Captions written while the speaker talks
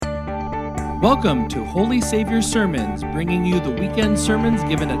Welcome to Holy Savior Sermons, bringing you the weekend sermons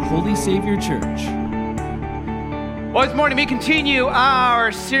given at Holy Savior Church. Well, this morning we continue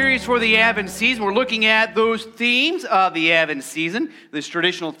our series for the Advent season. We're looking at those themes of the Advent season, these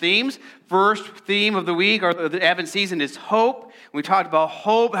traditional themes. First theme of the week, or the Advent season, is hope. We talked about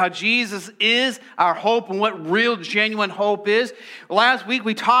hope, how Jesus is our hope and what real, genuine hope is. Last week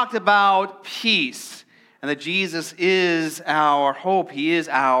we talked about peace, and that Jesus is our hope. He is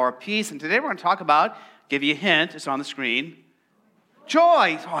our peace. And today we're going to talk about, give you a hint, it's on the screen,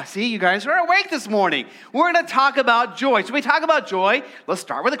 joy. Oh, see, you guys are awake this morning. We're going to talk about joy. So we talk about joy. Let's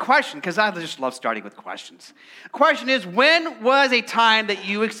start with a question, because I just love starting with questions. The question is, when was a time that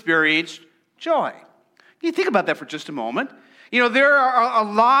you experienced joy? You think about that for just a moment. You know, there are a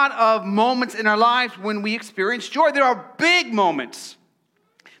lot of moments in our lives when we experience joy. There are big moments.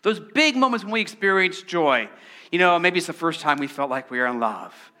 Those big moments when we experience joy. You know, maybe it's the first time we felt like we were in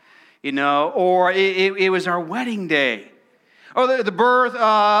love. You know, or it was our wedding day. Or the birth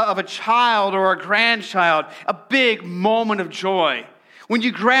of a child or a grandchild. A big moment of joy. When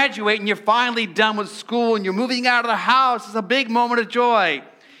you graduate and you're finally done with school and you're moving out of the house, it's a big moment of joy.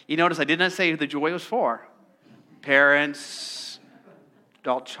 You notice I did not say who the joy was for. Parents,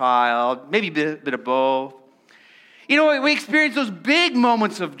 adult child, maybe a bit of both. You know, we experience those big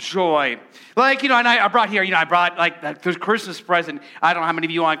moments of joy. Like, you know, and I brought like the Christmas present. I don't know how many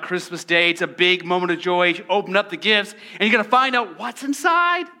of you on Christmas Day. It's a big moment of joy. You open up the gifts, and you're going to find out what's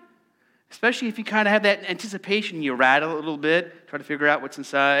inside. Especially if you kind of have that anticipation. You rattle a little bit, try to figure out what's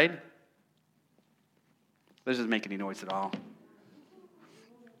inside. This doesn't make any noise at all.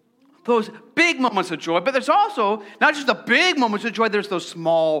 Those big moments of joy. But there's also, not just the big moments of joy, there's those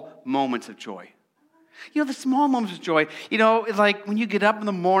small moments of joy. You know, the small moments of joy, you know, it's like when you get up in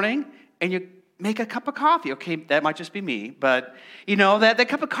the morning and you make a cup of coffee. Okay, that might just be me, but, you know, that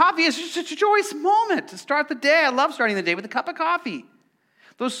cup of coffee is just such a joyous moment to start the day. I love starting the day with a cup of coffee.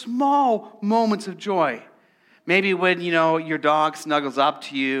 Those small moments of joy. Maybe when, you know, your dog snuggles up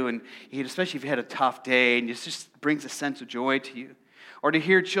to you, and especially if you had a tough day, and it just brings a sense of joy to you. Or to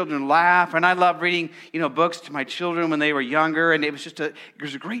hear children laugh. And I love reading, you know, books to my children when they were younger. And it was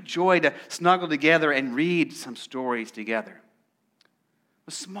a great joy to snuggle together and read some stories together.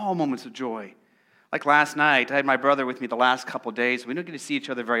 The small moments of joy. Like last night, I had my brother with me the last couple of days. We don't get to see each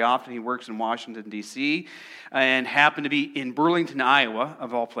other very often. He works in Washington, D.C. and happened to be in Burlington, Iowa,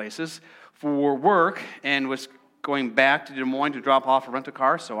 of all places, for work, and was going back to Des Moines to drop off a rental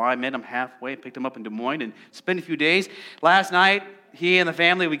car. So I met him halfway, picked him up in Des Moines, and spent a few days. Last night, he and the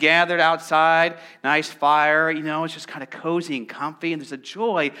family, we gathered outside, nice fire, you know, it's just kind of cozy and comfy, and there's a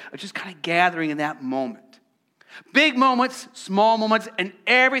joy of just kind of gathering in that moment. Big moments, small moments, and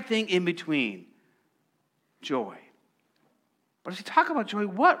everything in between. Joy. But as we talk about joy,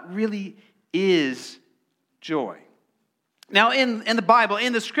 what really is joy? Now, in the Bible,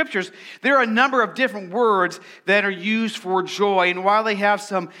 in the Scriptures, there are a number of different words that are used for joy. And while they have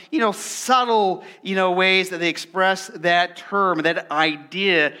some, you know, subtle, you know, ways that they express that term, that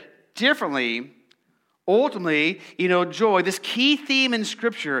idea differently, ultimately, you know, joy, this key theme in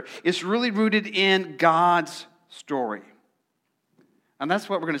Scripture is really rooted in God's story. And that's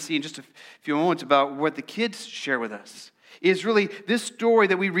what we're going to see in just a few moments about what the kids share with us, is really this story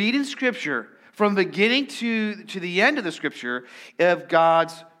that we read in Scripture from the beginning to the end of the Scripture of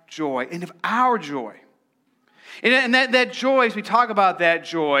God's joy and of our joy. And that joy, as we talk about that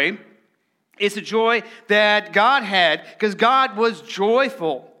joy, it's a joy that God had because God was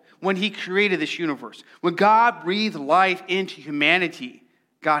joyful when He created this universe. When God breathed life into humanity,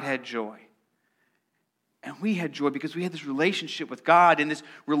 God had joy. And we had joy because we had this relationship with God and this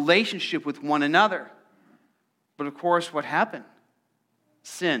relationship with one another. But of course, what happened?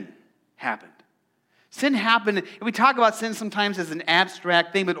 Sin happened. Sin happened, and we talk about sin sometimes as an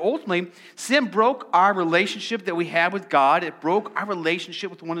abstract thing, but ultimately, sin broke our relationship that we had with God. It broke our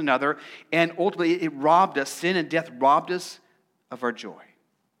relationship with one another, and ultimately, it robbed us. Sin and death robbed us of our joy.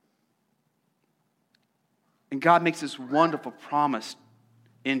 And God makes this wonderful promise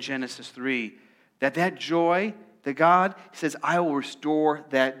in Genesis 3 that joy, that God says, I will restore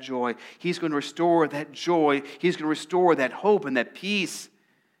that joy. He's going to restore that joy. He's going to restore that hope and that peace.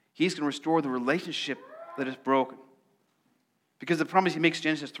 He's going to restore the relationship that is broken. Because the promise He makes,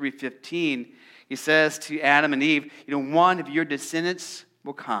 Genesis 3:15, He says to Adam and Eve, you know, one of your descendants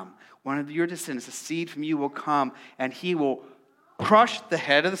will come. One of your descendants, a seed from you will come, and he will crush the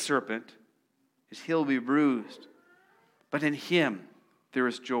head of the serpent. His heel will be bruised. But in him there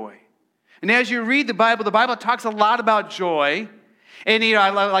is joy. And as you read the Bible talks a lot about joy. And you know, I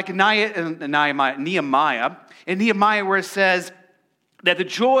like Nehemiah, in Nehemiah where it says, That the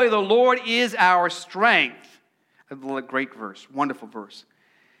joy of the Lord is our strength. A great verse, wonderful verse.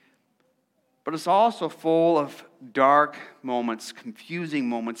 But it's also full of dark moments, confusing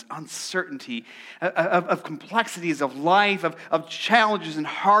moments, uncertainty, of complexities of life, of challenges and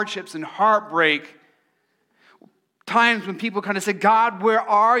hardships and heartbreak. Times when people kind of say, God, where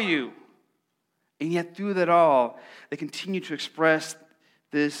are you? And yet through that all, they continue to express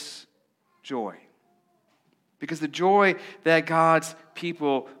this joy. Because the joy that God's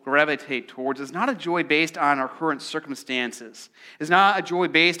people gravitate towards is not a joy based on our current circumstances. It's not a joy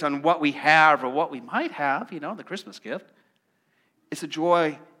based on what we have or what we might have, the Christmas gift. It's a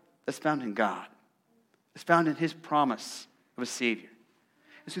joy that's found in God. It's found in His promise of a Savior.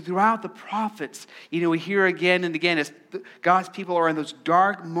 And so throughout the prophets, we hear again and again as God's people are in those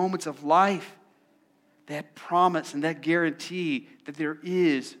dark moments of life, that promise and that guarantee that there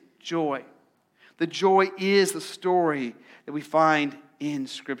is joy. The joy is the story that we find in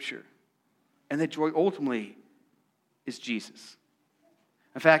Scripture. And that joy ultimately is Jesus.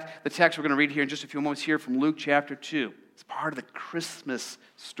 In fact, the text we're going to read here in just a few moments here from Luke chapter 2. It's part of the Christmas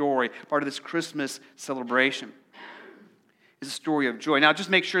story, part of this Christmas celebration. It's a story of joy. Now,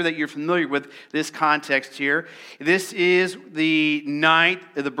 just make sure that you're familiar with this context here. This is the night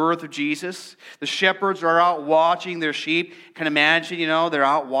of the birth of Jesus. The shepherds are out watching their sheep. You can imagine, they're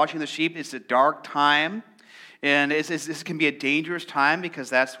out watching the sheep. It's a dark time. And this can be a dangerous time because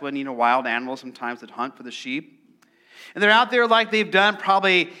that's when, wild animals sometimes that hunt for the sheep. And they're out there like they've done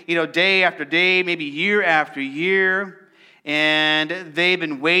probably, day after day, maybe year after year. And they've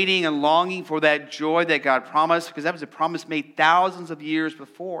been waiting and longing for that joy that God promised, because that was a promise made thousands of years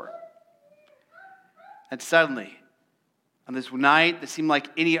before. And suddenly, on this night that seemed like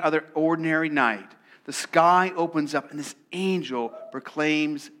any other ordinary night, the sky opens up and this angel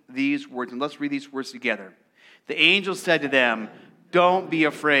proclaims these words. And let's read these words together. The angel said to them, "Don't be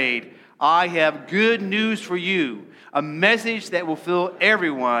afraid. I have good news for you, a message that will fill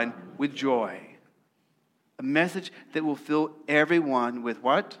everyone with joy." A message that will fill everyone with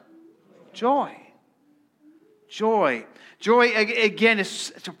what? Joy. Joy. Joy, again,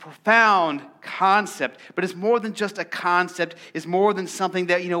 is a profound concept, but it's more than just a concept. It's more than something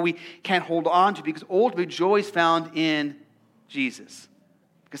that, we can't hold on to, because ultimately joy is found in Jesus.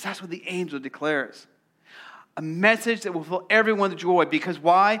 Because that's what the angel declares. A message that will fill everyone with joy. Because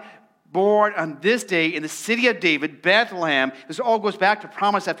why? Born on this day in the city of David, Bethlehem. This all goes back to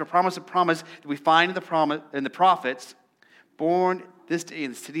promise after promise and promise that we find in the prophets. Born this day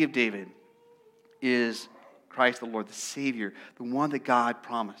in the city of David is Christ the Lord, the Savior, the one that God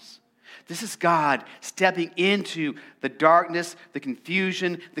promised. This is God stepping into the darkness, the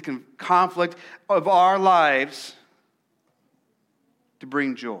confusion, the conflict of our lives to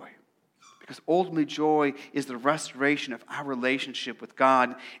bring joy. Because ultimately joy is the restoration of our relationship with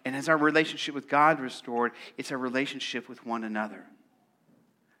God. And as our relationship with God is restored, it's our relationship with one another.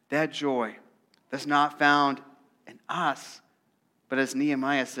 That joy that's not found in us, but as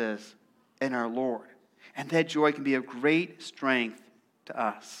Nehemiah says, in our Lord. And that joy can be of great strength to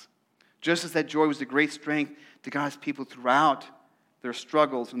us. Just as that joy was a great strength to God's people throughout their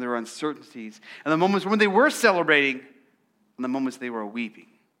struggles and their uncertainties. And the moments when they were celebrating, and the moments they were weeping.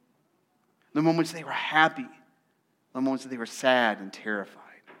 The moments they were happy, the moments that they were sad and terrified.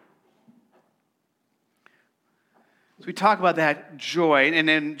 So we talk about that joy, and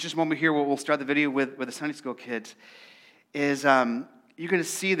then just a moment here, we'll start the video with the Sunday school kids, is you're going to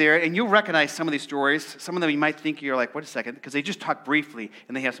see there, and you'll recognize some of these stories. Some of them you might think you're like, wait a second, because they just talk briefly,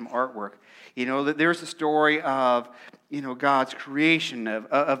 and they have some artwork. There's the story of, God's creation,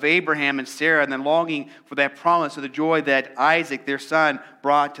 of Abraham and Sarah, and then longing for that promise of the joy that Isaac, their son,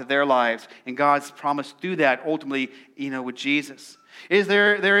 brought to their lives. And God's promise through that, ultimately, with Jesus.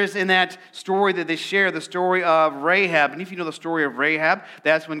 There is in that story that they share, the story of Rahab. And if you know the story of Rahab,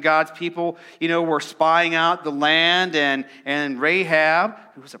 that's when God's people, were spying out the land. And Rahab,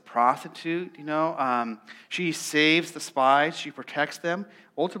 who was a prostitute, she saves the spies. She protects them.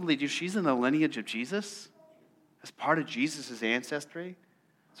 Ultimately, she's in the lineage of Jesus as part of Jesus' ancestry.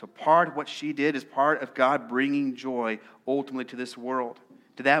 So part of what she did is part of God bringing joy ultimately to this world.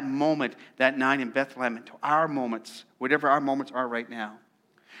 To that moment, that night in Bethlehem, and to our moments, whatever our moments are right now.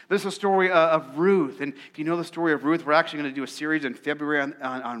 There's a story of Ruth, and if you know the story of Ruth, we're actually going to do a series in February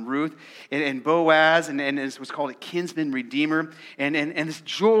on Ruth, and Boaz, and it's what's called a kinsman redeemer, and this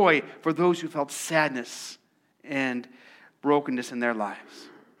joy for those who felt sadness and brokenness in their lives.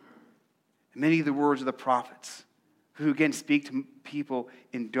 And many of the words of the prophets, who again speak to people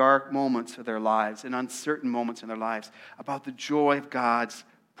in dark moments of their lives, in uncertain moments in their lives, about the joy of God's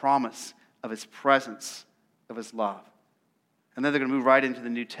promise, of His presence, of His love. And then they're going to move right into the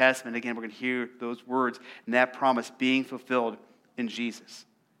New Testament. Again, we're going to hear those words and that promise being fulfilled in Jesus.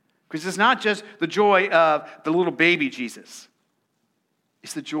 Because it's not just the joy of the little baby Jesus.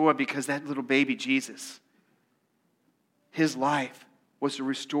 It's the joy because that little baby Jesus, his life was to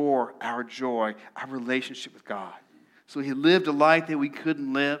restore our joy, our relationship with God. So he lived a life that we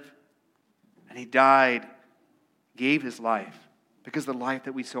couldn't live, and he died, gave his life, because of the life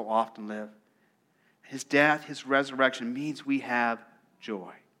that we so often live. His death, his resurrection means we have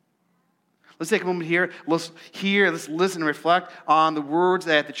joy. Let's take a moment here. Let's listen and reflect on the words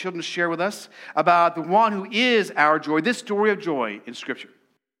that the children share with us about the one who is our joy, this story of joy in Scripture.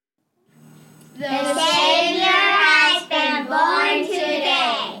 The Savior has been born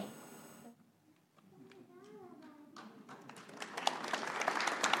today.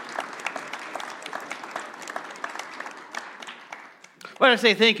 I want to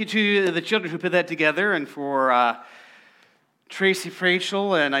say thank you to the children who put that together, and for Tracy,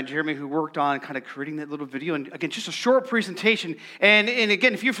 Rachel, and Jeremy, who worked on kind of creating that little video. And again, just a short presentation. And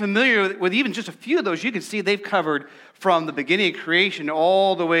again, if you're familiar with even just a few of those, you can see they've covered from the beginning of creation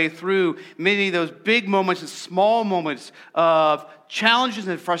all the way through many of those big moments and small moments of challenges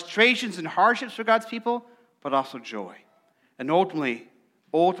and frustrations and hardships for God's people, but also joy. And ultimately,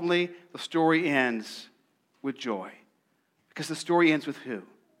 the story ends with joy. Because the story ends with who?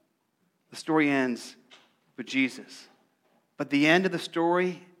 The story ends with Jesus. But the end of the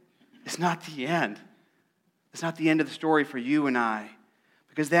story is not the end. It's not the end of the story for you and I.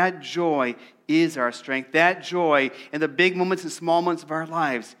 Because that joy is our strength. That joy in the big moments and small moments of our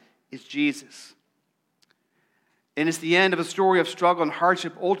lives is Jesus. And it's the end of a story of struggle and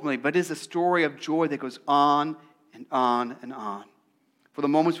hardship ultimately, but it's a story of joy that goes on and on and on. For the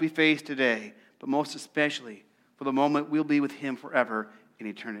moments we face today, but most especially for the moment we'll be with him forever in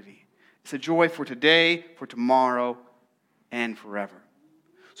eternity. It's a joy for today, for tomorrow, and forever.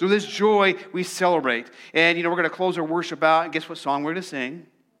 So this joy we celebrate. And, we're going to close our worship out. And guess what song we're going to sing?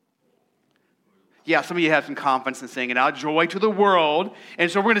 Yeah, some of you have some confidence in singing it out. Joy to the world.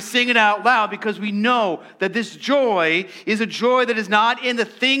 And so we're going to sing it out loud because we know that this joy is a joy that is not in the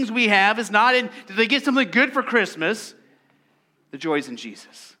things we have. It's not in, did they get something good for Christmas? The joy is in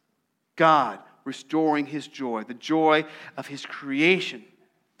Jesus. God restoring his joy. The joy of his creation,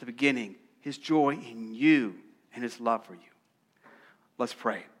 the beginning. His joy in you and his love for you. Let's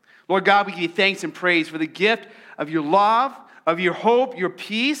pray. Lord God, we give you thanks and praise for the gift of your love, of your hope, your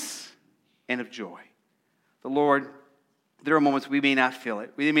peace, and of joy. The Lord, there are moments we may not feel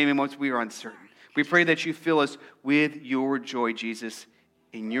it. There may be moments we are uncertain. We pray that you fill us with your joy, Jesus.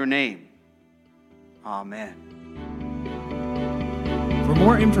 In your name, amen. For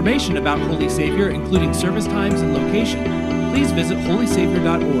more information about Holy Savior, including service times and location, please visit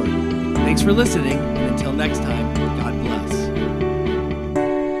holysavior.org. Thanks for listening, and until next time, God bless.